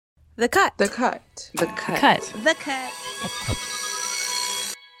The cut. The cut. The cut. The cut.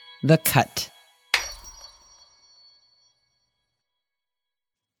 The cut.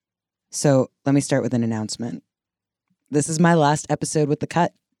 So let me start with an announcement. This is my last episode with The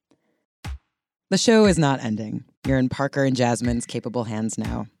Cut. The show is not ending. You're in Parker and Jasmine's capable hands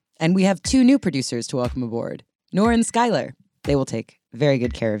now. And we have 2 new producers to welcome aboard, Nora and Skylar. They will take very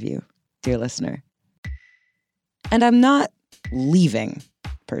good care of you, dear listener. And I'm not leaving,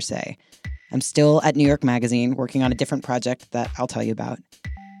 per se. I'm still at New York Magazine working on a different project that I'll tell you about.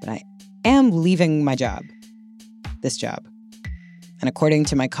 But I am leaving my job. This job. And according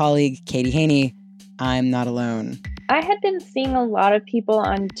to my colleague, Katie Haney, I'm not alone. I had been seeing a lot of people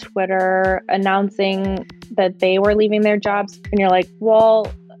on Twitter announcing that they were leaving their jobs. And you're like, well,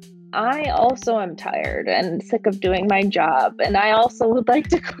 I also am tired and sick of doing my job. And I also would like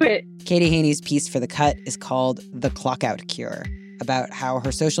to quit. Katie Haney's piece for The Cut is called The Clockout Cure, about how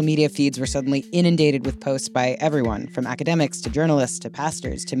her social media feeds were suddenly inundated with posts by everyone, from academics to journalists to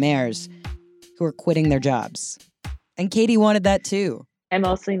pastors to mayors, who are quitting their jobs. And Katie wanted that too. I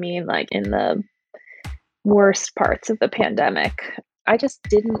mostly mean like in the worst parts of the pandemic. I just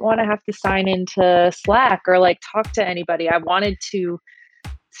didn't want to have to sign into Slack or like talk to anybody. I wanted to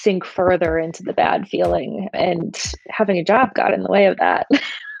sink further into the bad feeling, and having a job got in the way of that.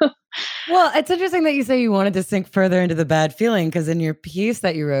 Well, it's interesting that you say you wanted to sink further into the bad feeling, because in your piece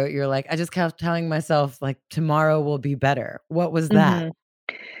that you wrote, you're like, I just kept telling myself like tomorrow will be better. What was that?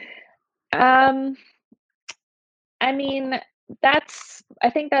 I mean, I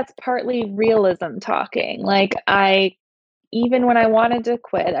think that's partly realism talking. Like even when I wanted to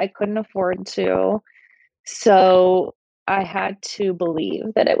quit, I couldn't afford to. So I had to believe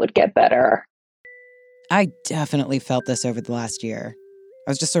that it would get better. I definitely felt this over the last year.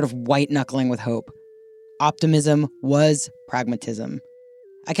 I was just sort of white-knuckling with hope. Optimism was pragmatism.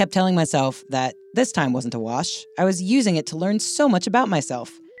 I kept telling myself that this time wasn't a wash. I was using it to learn so much about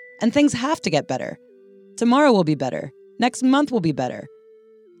myself. And things have to get better. Tomorrow will be better. Next month will be better.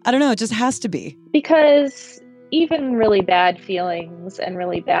 I don't know, it just has to be. Because even really bad feelings and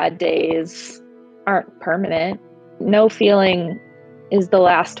really bad days aren't permanent. No feeling is the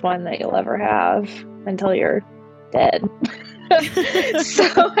last one that you'll ever have until you're dead.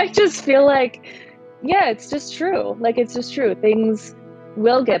 So I just feel like, yeah, it's just true. Like, it's just true. Things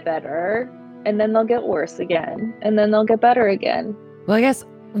will get better, and then they'll get worse again, and then they'll get better again. Well, I guess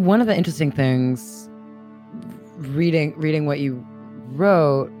one of the interesting things reading what you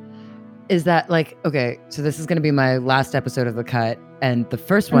wrote is that, like, okay, so this is going to be my last episode of The Cut, and the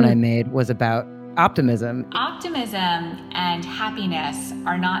first one I made was about optimism. Optimism and happiness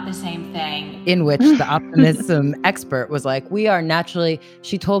are not the same thing. In which the optimism expert was like,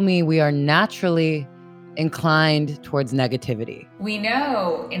 she told me we are naturally inclined towards negativity. We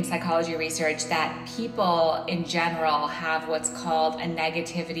know in psychology research that people in general have what's called a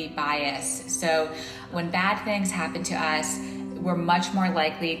negativity bias. So when bad things happen to us, we're much more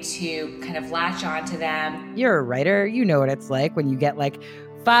likely to kind of latch onto them. You're a writer. You know what it's like when you get like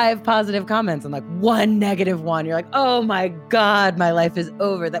 5 positive comments and like 1 negative one. You're like, oh my God, my life is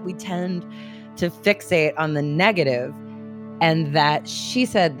over. That we tend to fixate on the negative. And that she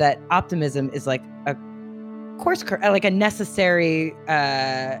said that optimism is like a like a necessary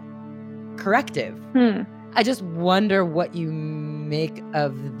corrective. I just wonder what you make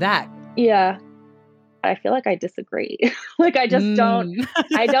of that. Yeah. I feel like I disagree. Like, I just don't,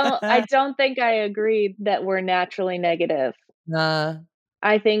 I don't think I agree that we're naturally negative.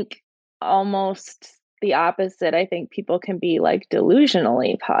 I think almost the opposite. I think people can be like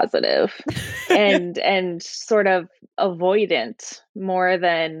delusionally positive and sort of avoidant more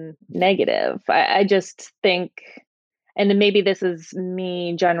than negative. I just think, and maybe this is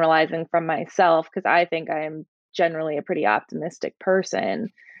me generalizing from myself, because I think I am generally a pretty optimistic person.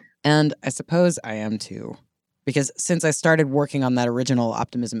 And I suppose I am too. Because since I started working on that original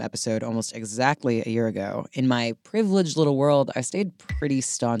Optimism episode almost exactly a year ago, in my privileged little world, I stayed pretty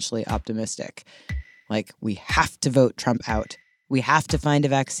staunchly optimistic. Like, we have to vote Trump out. We have to find a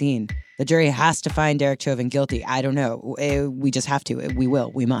vaccine. The jury has to find Derek Chauvin guilty. I don't know. We just have to. We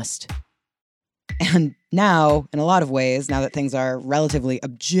will. We must. And now, in a lot of ways, now that things are relatively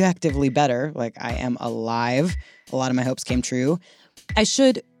objectively better, like I am alive, a lot of my hopes came true, I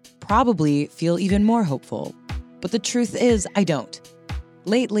should probably feel even more hopeful. But the truth is, I don't.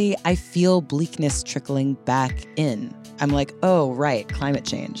 Lately, I feel bleakness trickling back in. I'm like, oh, right, climate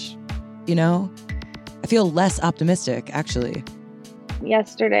change. You know? I feel less optimistic, actually.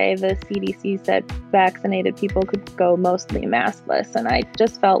 Yesterday, the CDC said vaccinated people could go mostly maskless, and I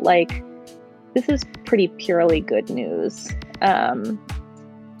just felt like this is pretty purely good news.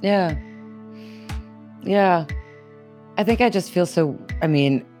 Yeah. Yeah. I think I just feel so,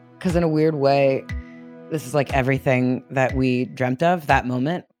 because in a weird way, this is like everything that we dreamt of that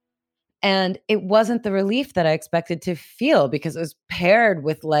moment. And it wasn't the relief that I expected to feel because it was paired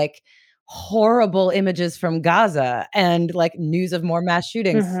with like horrible images from Gaza and like news of more mass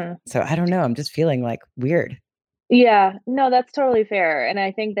shootings. Mm-hmm. So I don't know. I'm just feeling like weird. Yeah, no, that's totally fair. And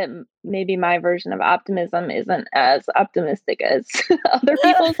I think that maybe my version of optimism isn't as optimistic as other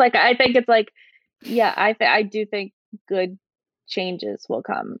people's. Like, I think it's like, yeah, I do think good changes will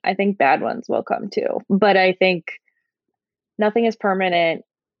come. I think bad ones will come too. But I think nothing is permanent,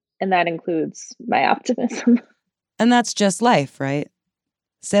 and that includes my optimism. And that's just life, right?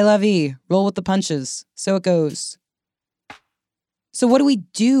 C'est la vie, roll with the punches, so it goes. So what do we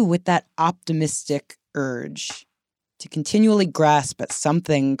do with that optimistic urge to continually grasp at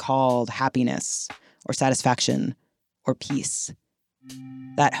something called happiness or satisfaction or peace?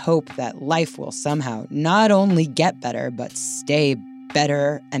 That hope that life will somehow not only get better, but stay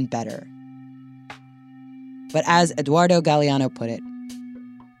better and better. But as Eduardo Galeano put it,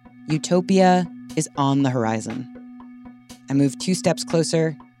 utopia is on the horizon. I move 2 steps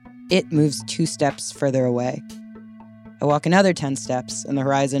closer, it moves 2 steps further away. I walk another 10 steps, and the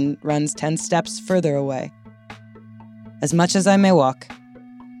horizon runs 10 steps further away. As much as I may walk,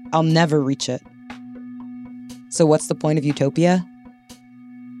 I'll never reach it. So what's the point of utopia?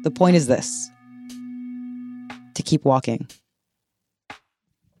 The point is this: to keep walking.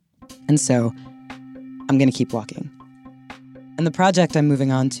 And so, I'm going to keep walking. And the project I'm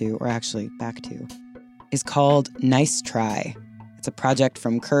moving on to, or actually back to, is called Nice Try. It's a project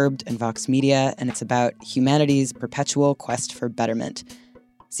from Curbed and Vox Media, and it's about humanity's perpetual quest for betterment.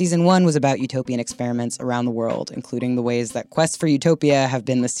 Season 1 was about utopian experiments around the world, including the ways that quests for utopia have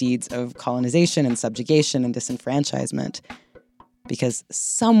been the seeds of colonization and subjugation and disenfranchisement. Because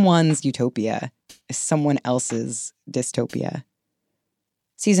someone's utopia is someone else's dystopia.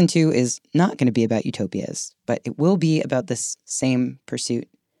 Season 2 is not going to be about utopias, but it will be about this same pursuit,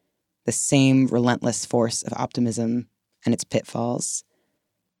 the same relentless force of optimism and its pitfalls.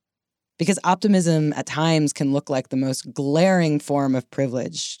 Because optimism at times can look like the most glaring form of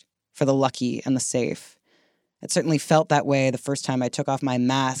privilege for the lucky and the safe. It certainly felt that way the first time I took off my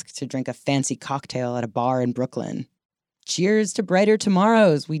mask to drink a fancy cocktail at a bar in Brooklyn. Cheers to brighter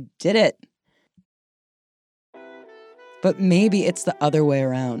tomorrows, we did it. But maybe it's the other way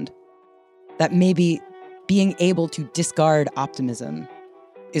around. That maybe being able to discard optimism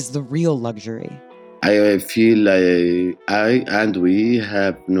is the real luxury. I feel I and we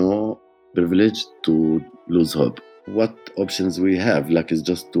have no privilege to lose hope. What options we have, like, is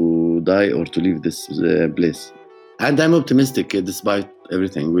just to die or to leave this place. And I'm optimistic despite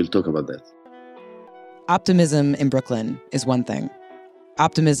everything. We'll talk about that. Optimism in Brooklyn is one thing.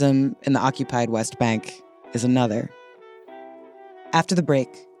 Optimism in the occupied West Bank is another. After the break,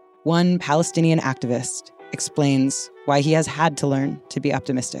 one Palestinian activist explains why he has had to learn to be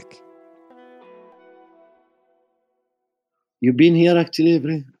optimistic. You've been here actually,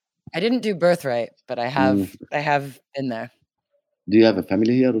 Avery? I didn't do birthright, but I have been there. Do you have a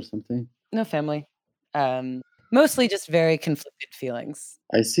family here or something? No family. Mostly just very conflicted feelings.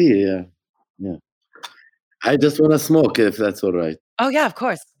 I see, yeah. I just want to smoke, if that's all right. Oh, yeah, of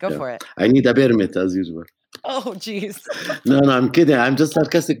course. Go for it. I need a permit, as usual. Oh, geez. No, I'm kidding. I'm just a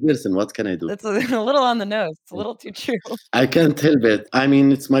sarcastic person. What can I do? That's a little on the nose. It's a little too true. I can't help it. I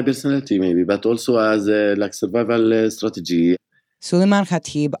mean, it's my personality, maybe, but also as a survival strategy. Suleiman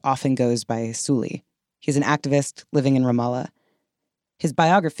Khatib often goes by Suli. He's an activist living in Ramallah. His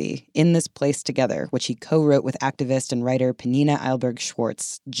biography, In This Place Together, which he co-wrote with activist and writer Penina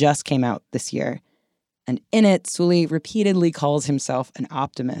Eilberg-Schwartz, just came out this year. And in it, Suli repeatedly calls himself an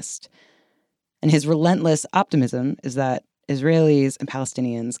optimist. And his relentless optimism is that Israelis and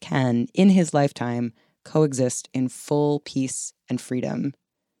Palestinians can, in his lifetime, coexist in full peace and freedom,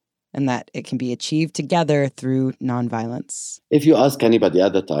 and that it can be achieved together through nonviolence. If you ask anybody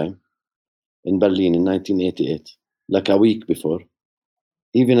at the time, in Berlin in 1988, like a week before,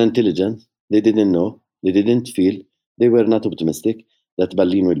 even intelligent, they didn't know, they didn't feel, they were not optimistic that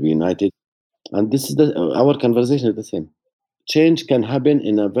Berlin will be united. And this is our conversation is the same. Change can happen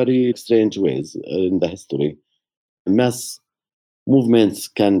in a very strange ways in the history. Mass movements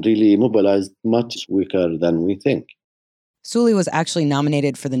can really mobilize much quicker than we think. Suli was actually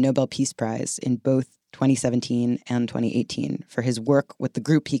nominated for the Nobel Peace Prize in both 2017 and 2018 for his work with the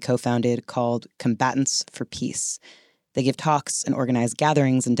group he co-founded called Combatants for Peace. They give talks and organize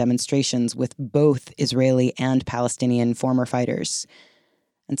gatherings and demonstrations with both Israeli and Palestinian former fighters.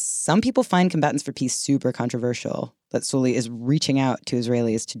 And some people find Combatants for Peace super controversial. that Sully is reaching out to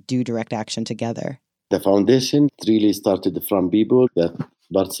Israelis to do direct action together. The foundation really started from people that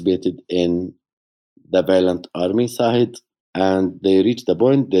participated in the violent army side, and they reached the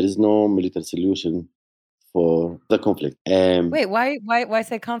point there is no military solution for the conflict. Wait, why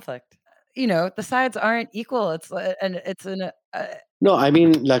say conflict? You know, the sides aren't equal. No, I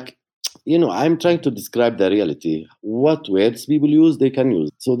mean, like, I'm trying to describe the reality. What words people use, they can use.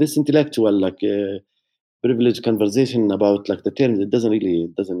 So this intellectual, privileged conversation about like the terms,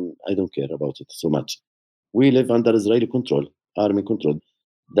 I don't care about it so much. We live under Israeli control, army control.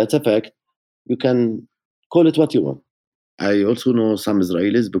 That's a fact. You can call it what you want. I also know some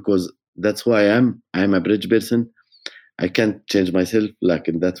Israelis because that's who I am. I'm a bridge person. I can't change myself like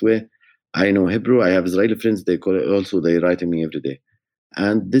in that way. I know Hebrew. I have Israeli friends. They write to me every day.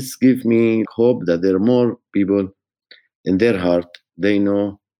 And this gives me hope that there are more people in their heart. They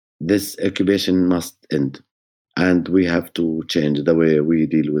know this occupation must end. And we have to change the way we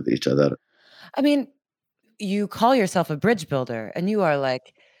deal with each other. I mean, you call yourself a bridge builder, and you are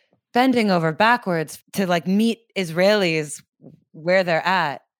like bending over backwards to like meet Israelis where they're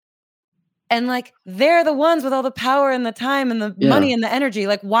at. And like they're the ones with all the power and the time and the money and the energy.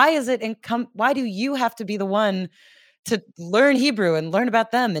 Like, why do you have to be the one to learn Hebrew and learn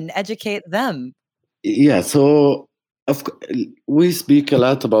about them and educate them? Yeah, so we speak a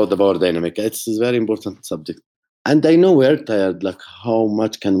lot about the power dynamic. It's a very important subject. And I know we're tired, like how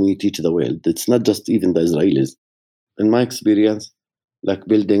much can we teach the world? It's not just even the Israelis. In my experience, like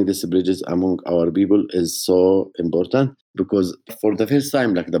building these bridges among our people is so important because for the first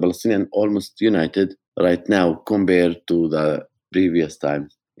time, like the Palestinian almost united right now compared to the previous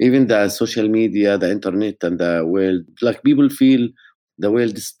times. Even the social media, the internet and the world, like people feel the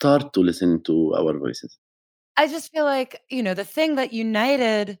world start to listen to our voices. I just feel like, the thing that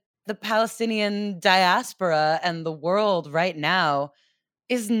united the Palestinian diaspora and the world right now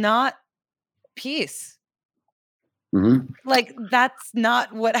is not peace. Mm-hmm. Like, that's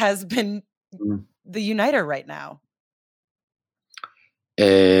not what has been the uniter right now.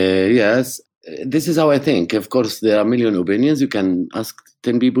 Yes, this is how I think. Of course, there are a million opinions. You can ask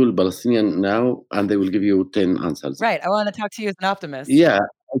 10 people Palestinian now, and they will give you 10 answers. Right. I want to talk to you as an optimist. Yeah.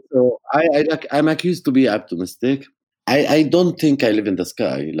 So I'm accused to be optimistic. I don't think I live in the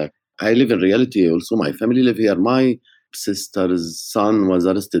sky. Like I live in reality. Also, my family live here. My sister's son was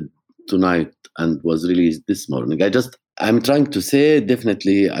arrested tonight and was released this morning. I'm trying to say,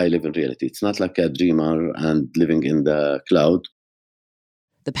 definitely, I live in reality. It's not like a dreamer and living in the cloud.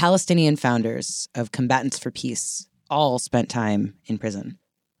 The Palestinian founders of Combatants for Peace all spent time in prison.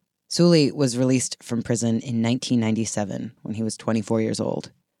 Sully was released from prison in 1997 when he was 24 years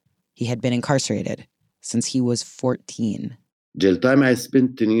old. He had been incarcerated since he was 14. Jail time, I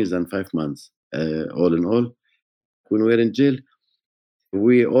spent 10 years and 5 months, all in all. When we're in jail,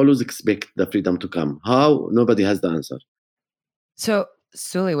 we always expect the freedom to come. How? Nobody has the answer. So,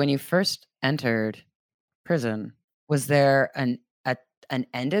 Sully, when you first entered prison, was there an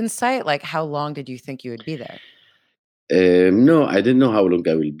end in sight? Like, how long did you think you would be there? No, I didn't know how long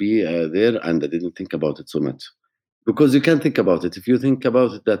I will be there, and I didn't think about it so much. Because you can't think about it. If you think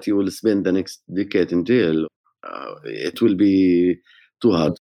about it that you will spend the next decade in jail, it will be too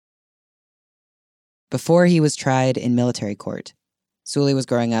hard. Before he was tried in military court, Sully was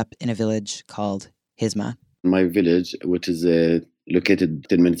growing up in a village called Hizma. My village, which is located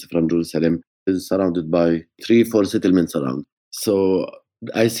 10 minutes from Jerusalem, is surrounded by 3-4 settlements around. So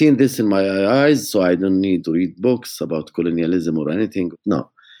I seen this in my eyes, so I don't need to read books about colonialism or anything. No,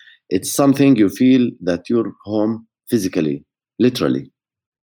 it's something you feel that your home physically, literally,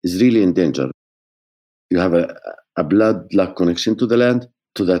 is really in danger. You have a blood-like connection to the land,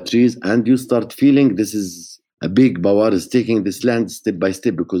 to the trees, and you start feeling this is a big power is taking this land step by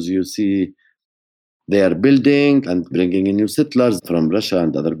step because you see they are building and bringing in new settlers from Russia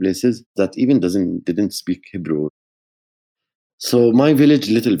and other places that even didn't speak Hebrew. So my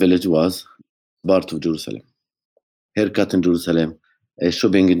little village was part of Jerusalem. Haircut in Jerusalem,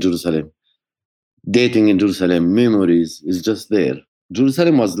 shopping in Jerusalem, dating in Jerusalem, memories is just there.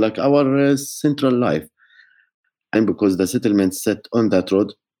 Jerusalem was like our central life. And because the settlements set on that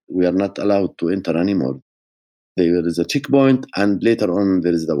road, we are not allowed to enter anymore. There is a checkpoint, and later on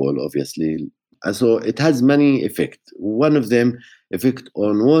there is the wall, obviously. And so it has many effects. One of them, effect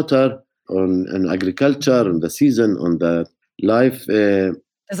on water, on agriculture, on the season, on the life.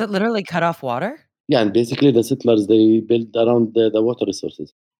 Does it literally cut off water? Yeah, and basically the settlers, they build around the water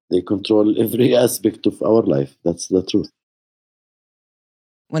resources. They control every aspect of our life. That's the truth.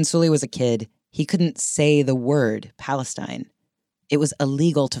 When Sully was a kid, he couldn't say the word Palestine. It was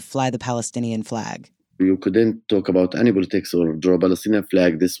illegal to fly the Palestinian flag. You couldn't talk about any politics or draw a Palestinian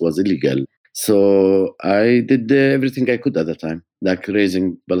flag. This was illegal. So I did everything I could at the time, like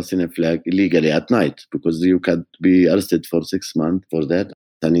raising Palestinian flag illegally at night, because you could be arrested for 6 months for that.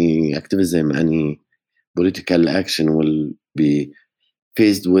 Any activism, any political action will be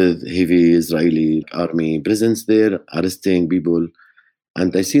faced with heavy Israeli army presence there, arresting people.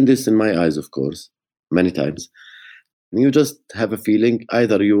 And I've seen this in my eyes, of course, many times. You just have a feeling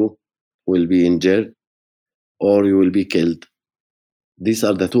either you will be in jail or you will be killed. These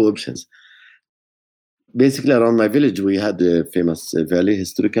are the two options. Basically, around my village, we had a famous valley,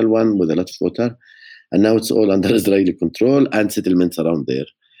 historical one with a lot of water. And now it's all under Israeli control and settlements around there.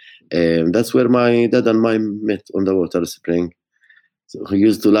 That's where my dad and mom met on the water spring. So he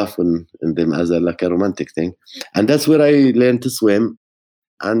used to laugh in them as like a romantic thing. And that's where I learned to swim.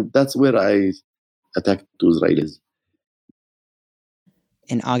 And that's where I attacked two Israelis.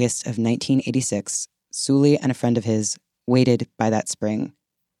 In August of 1986, Suli and a friend of his waited by that spring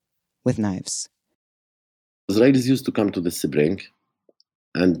with knives. Israelis used to come to the spring,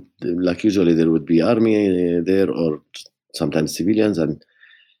 and like usually there would be army there or sometimes civilians, and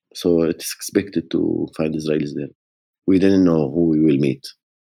so it's expected to find Israelis there. We didn't know who we will meet.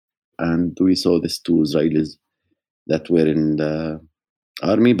 And we saw these two Israelis that were in the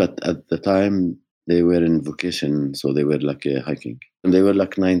army, but at the time they were in vacation, so they were like hiking. And they were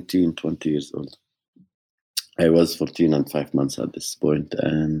like 19, 20 years old. I was 14 and 5 months at this point,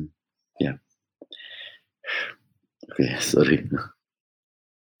 and yeah. Okay, sorry.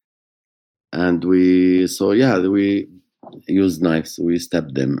 And we used knives, we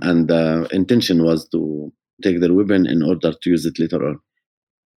stabbed them, and the intention was to take their weapon in order to use it later on.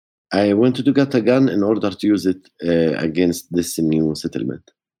 I wanted to get a gun in order to use it against this new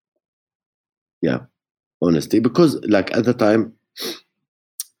settlement. Yeah, honestly, because like at the time,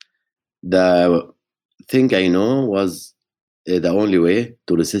 the thing I know was the only way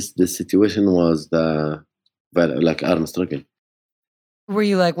to resist this situation was the armed struggle. Were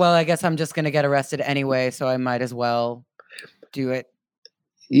you like, well, I guess I'm just going to get arrested anyway, so I might as well do it?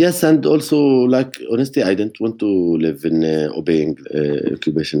 Yes, and also, like, honestly, I didn't want to live in obeying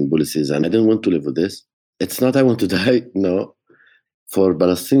occupation policies, and I didn't want to live with this. It's not I want to die, no. For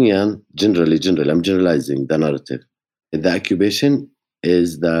Palestinian, generally, I'm generalizing the narrative. The occupation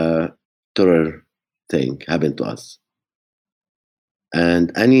is the terror thing happened to us.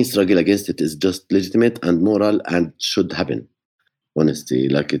 And any struggle against it is just legitimate and moral and should happen, honestly.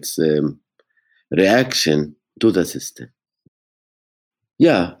 Like, it's reaction to the system.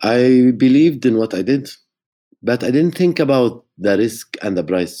 Yeah, I believed in what I did, but I didn't think about the risk and the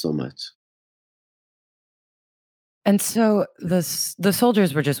price so much. And so the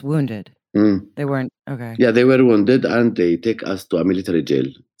soldiers were just wounded? They weren't, okay. Yeah, they were wounded, and they take us to a military jail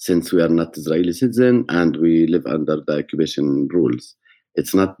since we are not Israeli citizen and we live under the occupation rules.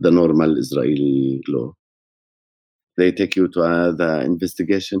 It's not the normal Israeli law. They take you to the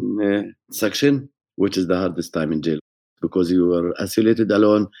investigation section, which is the hardest time in jail, because you are isolated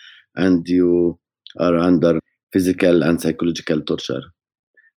alone and you are under physical and psychological torture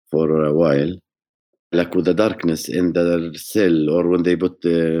for a while. Like with the darkness in the cell, or when they put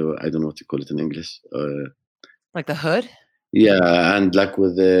I don't know what you call it in English. Like the hood? Yeah, and like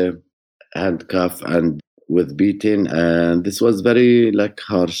with the handcuff and with beating. And this was very like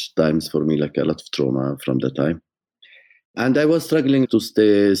harsh times for me, like a lot of trauma from the time. And I was struggling to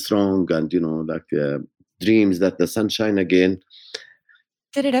stay strong and, like dreams that the sunshine again.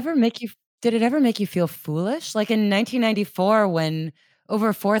 Did it ever make you feel foolish? Like in 1994, when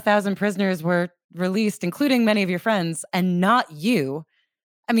over 4,000 prisoners were released, including many of your friends, and not you.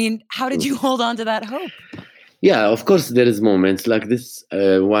 I mean, how did you hold on to that hope? Yeah, of course, there is moments like this.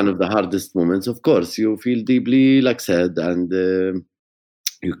 One of the hardest moments, of course, you feel deeply like sad, and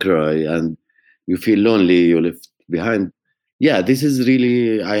you cry, and you feel lonely, you left behind. Yeah, this is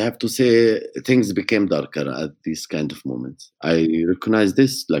really, I have to say, things became darker at these kind of moments. I recognize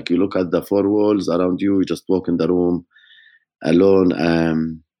this, like you look at the four walls around you, you just walk in the room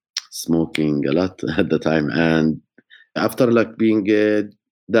alone, smoking a lot at the time. And after like being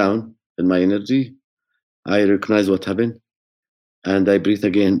down in my energy, I recognize what happened and I breathe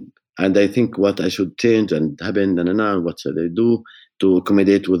again. And I think what I should change and happen, and what should I do to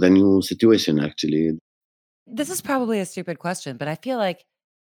accommodate with a new situation, actually. This is probably a stupid question, but I feel like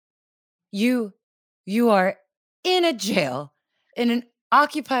you are in a jail in an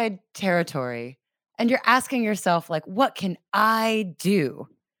occupied territory and you're asking yourself, like, what can I do?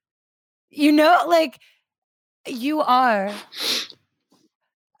 Like you are,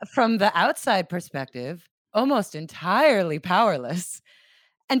 from the outside perspective, almost entirely powerless.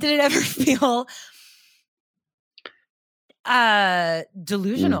 And did it ever feel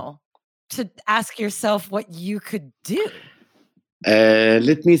delusional to ask yourself what you could do?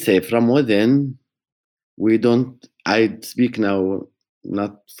 Let me say, from within, I speak now,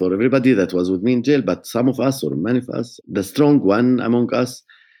 not for everybody that was with me in jail, but some of us or many of us, the strong one among us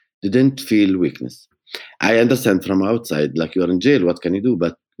didn't feel weakness. I understand from outside, like you're in jail, what can you do?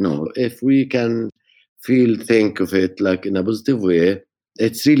 But no, if we can think of it like in a positive way,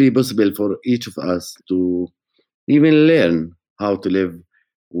 it's really possible for each of us to even learn how to live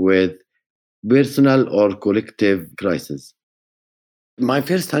with personal or collective crisis. My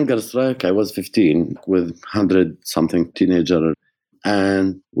first hunger strike, I was 15 with 100-something teenager,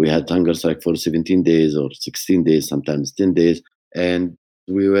 and we had hunger strike for 17 days or 16 days, sometimes 10 days. And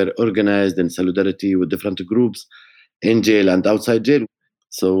we were organized in solidarity with different groups in jail and outside jail.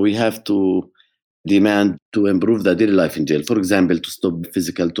 So we have to demand to improve the daily life in jail. For example, to stop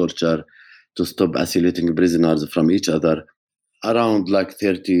physical torture, to stop isolating prisoners from each other. Around like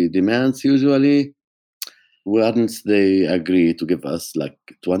 30 demands usually. Once they agree to give us like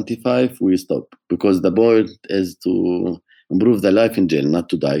 25, we stop. Because the point is to improve the life in jail, not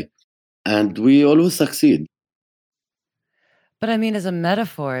to die. And we always succeed. But I mean, as a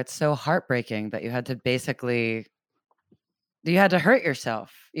metaphor, it's so heartbreaking that you had to hurt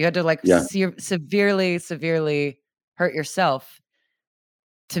yourself. You had to severely hurt yourself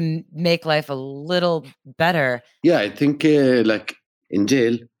to make life a little better. Yeah, I think like in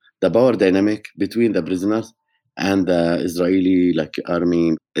jail, the power dynamic between the prisoners and the Israeli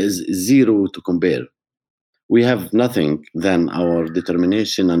army is zero to compare. We have nothing than our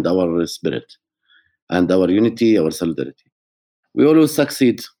determination and our spirit and our unity, our solidarity. We always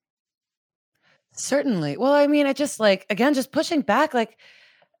succeed. Certainly. Well, I mean, I just again, just pushing back,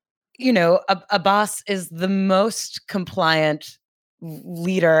 Abbas is the most compliant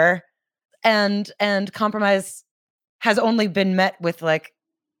leader, and compromise has only been met with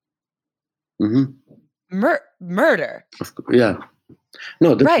murder. Yeah.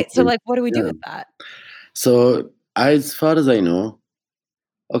 No. Right. So what do we do with that? So as far as I know,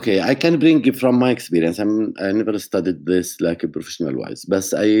 okay, I can bring it from my experience. I never studied this professional wise, but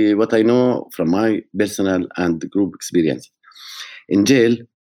what I know from my personal and group experience. In jail,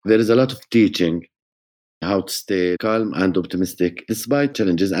 there is a lot of teaching how to stay calm and optimistic despite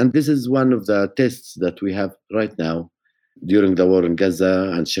challenges. And this is one of the tests that we have right now during the war in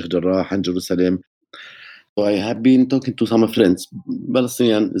Gaza and Sheikh Jarrah and Jerusalem. So I have been talking to some friends,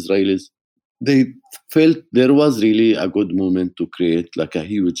 Palestinian, Israelis. They felt there was really a good moment to create a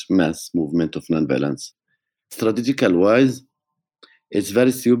huge mass movement of nonviolence. Strategical wise, it's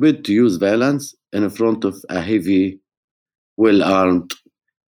very stupid to use violence in front of a heavy, well-armed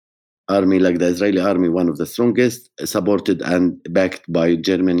army like the Israeli army, one of the strongest, supported and backed by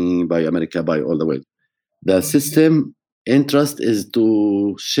Germany, by America, by all the world. The system interest is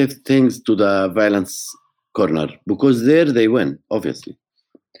to shift things to the violence corner because there they win, obviously.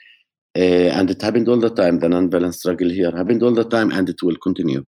 And it happened all the time. The non-violent struggle here happened all the time, and it will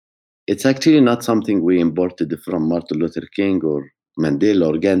continue. It's actually not something we imported from Martin Luther King or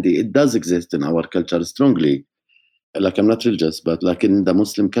Mandela or Gandhi. It does exist in our culture strongly. I'm not religious, but in the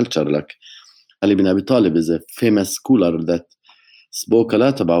Muslim culture, Ali bin Abi Talib is a famous scholar that spoke a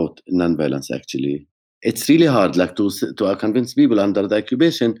lot about non-violence, actually. It's really hard to convince people under the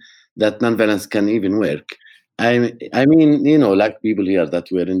occupation that non-violence can even work. I mean, people here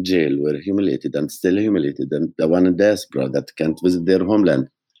that were in jail were humiliated and still humiliated, and the one in diaspora that can't visit their homeland.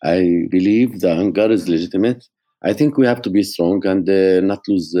 I believe the anger is legitimate. I think we have to be strong and not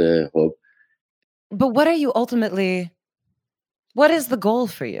lose hope. But what is the goal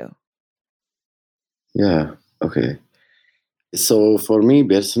for you? Yeah, okay. So for me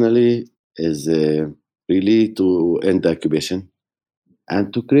personally is really to end the occupation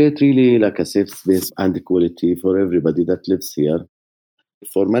and to create really a safe space and equality for everybody that lives here.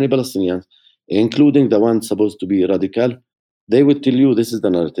 For many Palestinians, including the ones supposed to be radical, they would tell you this is the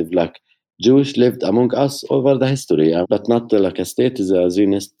narrative, Jewish lived among us over the history, but not a state is a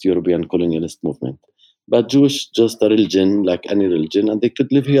Zionist European colonialist movement. But Jewish, just a religion like any religion, and they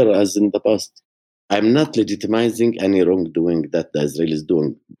could live here as in the past. I'm not legitimizing any wrongdoing that the Israelis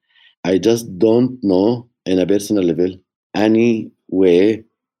doing. I just don't know, in a personal level, any way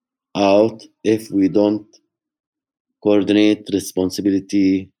out if we don't coordinate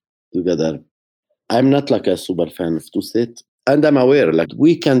responsibility together. I'm not a super fan of two-state, and I'm aware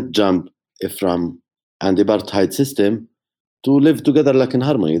we can't jump from an apartheid system to live together in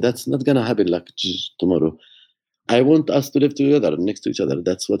harmony. That's not gonna happen tomorrow. I want us to live together next to each other.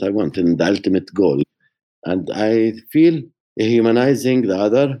 That's what I want, and the ultimate goal. And I feel humanizing the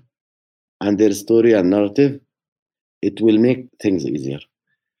other and their story and narrative it will make things easier.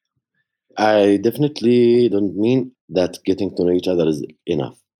 I definitely don't mean that getting to know each other is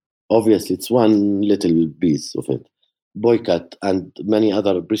enough. Obviously, it's one little piece of it. Boycott and many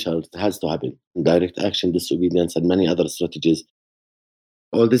other pressures has to happen. Direct action, disobedience, and many other strategies.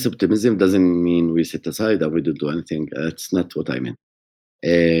 All this optimism doesn't mean we sit aside and we don't do anything. That's not what I mean.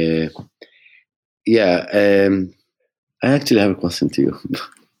 Yeah, I actually have a question to you.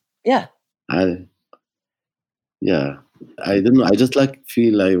 Yeah. I don't know. I just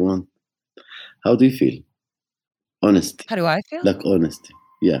feel I want. How do you feel? Honesty. How do I feel? Like honesty.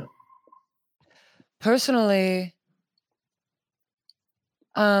 Yeah. Personally,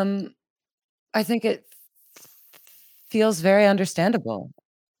 I think it feels very understandable.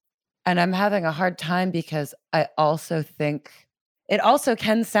 And I'm having a hard time because I also think it also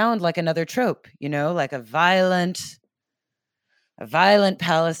can sound like another trope, like a violent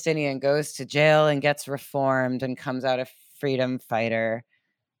Palestinian goes to jail and gets reformed and comes out a freedom fighter.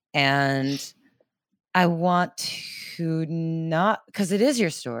 And I want to not, because it is your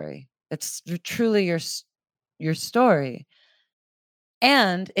story. It's truly your story.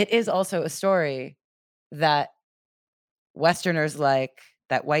 And it is also a story that Westerners like,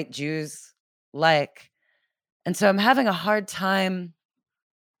 that white Jews like. And so I'm having a hard time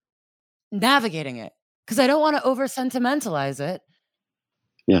navigating it because I don't want to over sentimentalize it.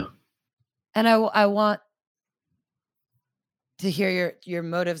 Yeah. And I want to hear your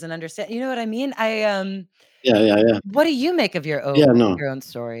motives and understand. You know what I mean? Yeah. What do you make of your own your own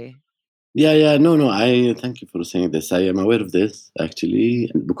story? Yeah. No. I thank you for saying this. I am aware of this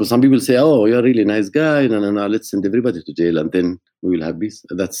actually, because some people say, "Oh, you're a really nice guy. No. Let's send everybody to jail, and then we will have peace."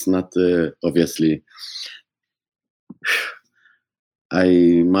 That's not obviously.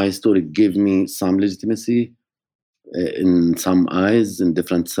 My story gave me some legitimacy in some eyes, in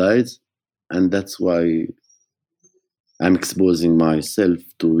different sides, and that's why I'm exposing myself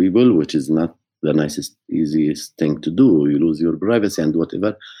to people, which is not the nicest, easiest thing to do. You lose your privacy and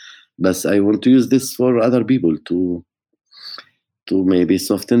whatever. But I want to use this for other people to maybe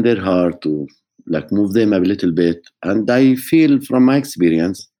soften their heart, to move them a little bit. And I feel from my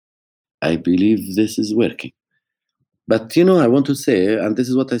experience, I believe this is working. But I want to say, and this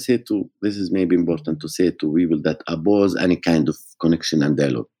is what I say this is maybe important to say to people that oppose any kind of connection and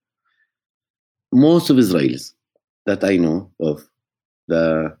dialogue. Most of Israelis that I know of,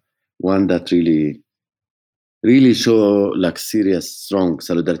 the one that really show serious, strong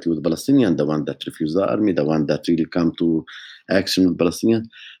solidarity with Palestinian, the one that refuse the army, the one that really come to action with Palestinian,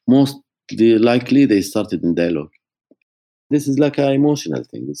 mostly likely they started in dialogue. This is like an emotional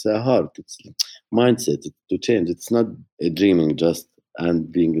thing. It's a heart. It's mindset to change. It's not a dreaming just and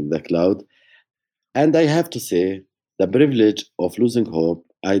being in the cloud. And I have to say, the privilege of losing hope,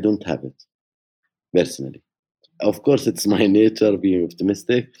 I don't have it personally. Of course, it's my nature being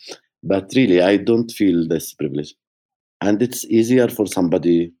optimistic, but really, I don't feel this privilege. And it's easier for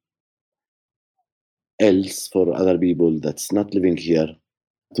somebody else, for other people that's not living here,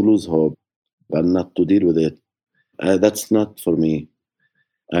 to lose hope but not to deal with it. That's not for me.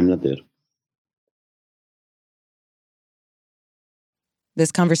 I'm not there.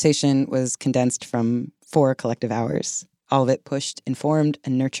 This conversation was condensed from 4 collective hours, all of it pushed, informed,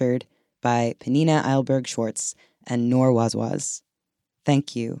 and nurtured by Penina Eilberg-Schwartz and Noor Wazwaz.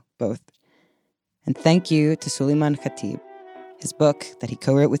 Thank you both. And thank you to Suleiman Khatib. His book that he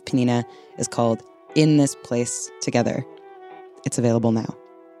co-wrote with Penina is called In This Place Together. It's available now.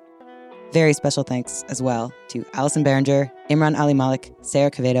 Very special thanks as well to Allison Behringer, Imran Ali Malik,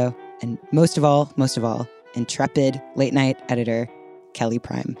 Sarah Quevedo, and most of all, intrepid late-night editor Kelly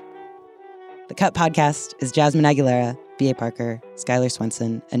Prime. The Cut Podcast is Jasmine Aguilera, B.A. Parker, Skylar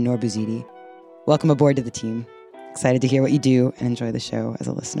Swenson, and Noor Bouzidi. Welcome aboard to the team. Excited to hear what you do and enjoy the show as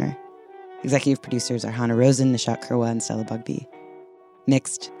a listener. Executive producers are Hannah Rosen, Nishat Kurwa, and Stella Bugby.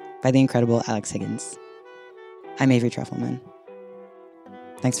 Mixed by the incredible Alex Higgins. I'm Avery Trufelman.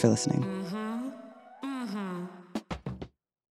 Thanks for listening.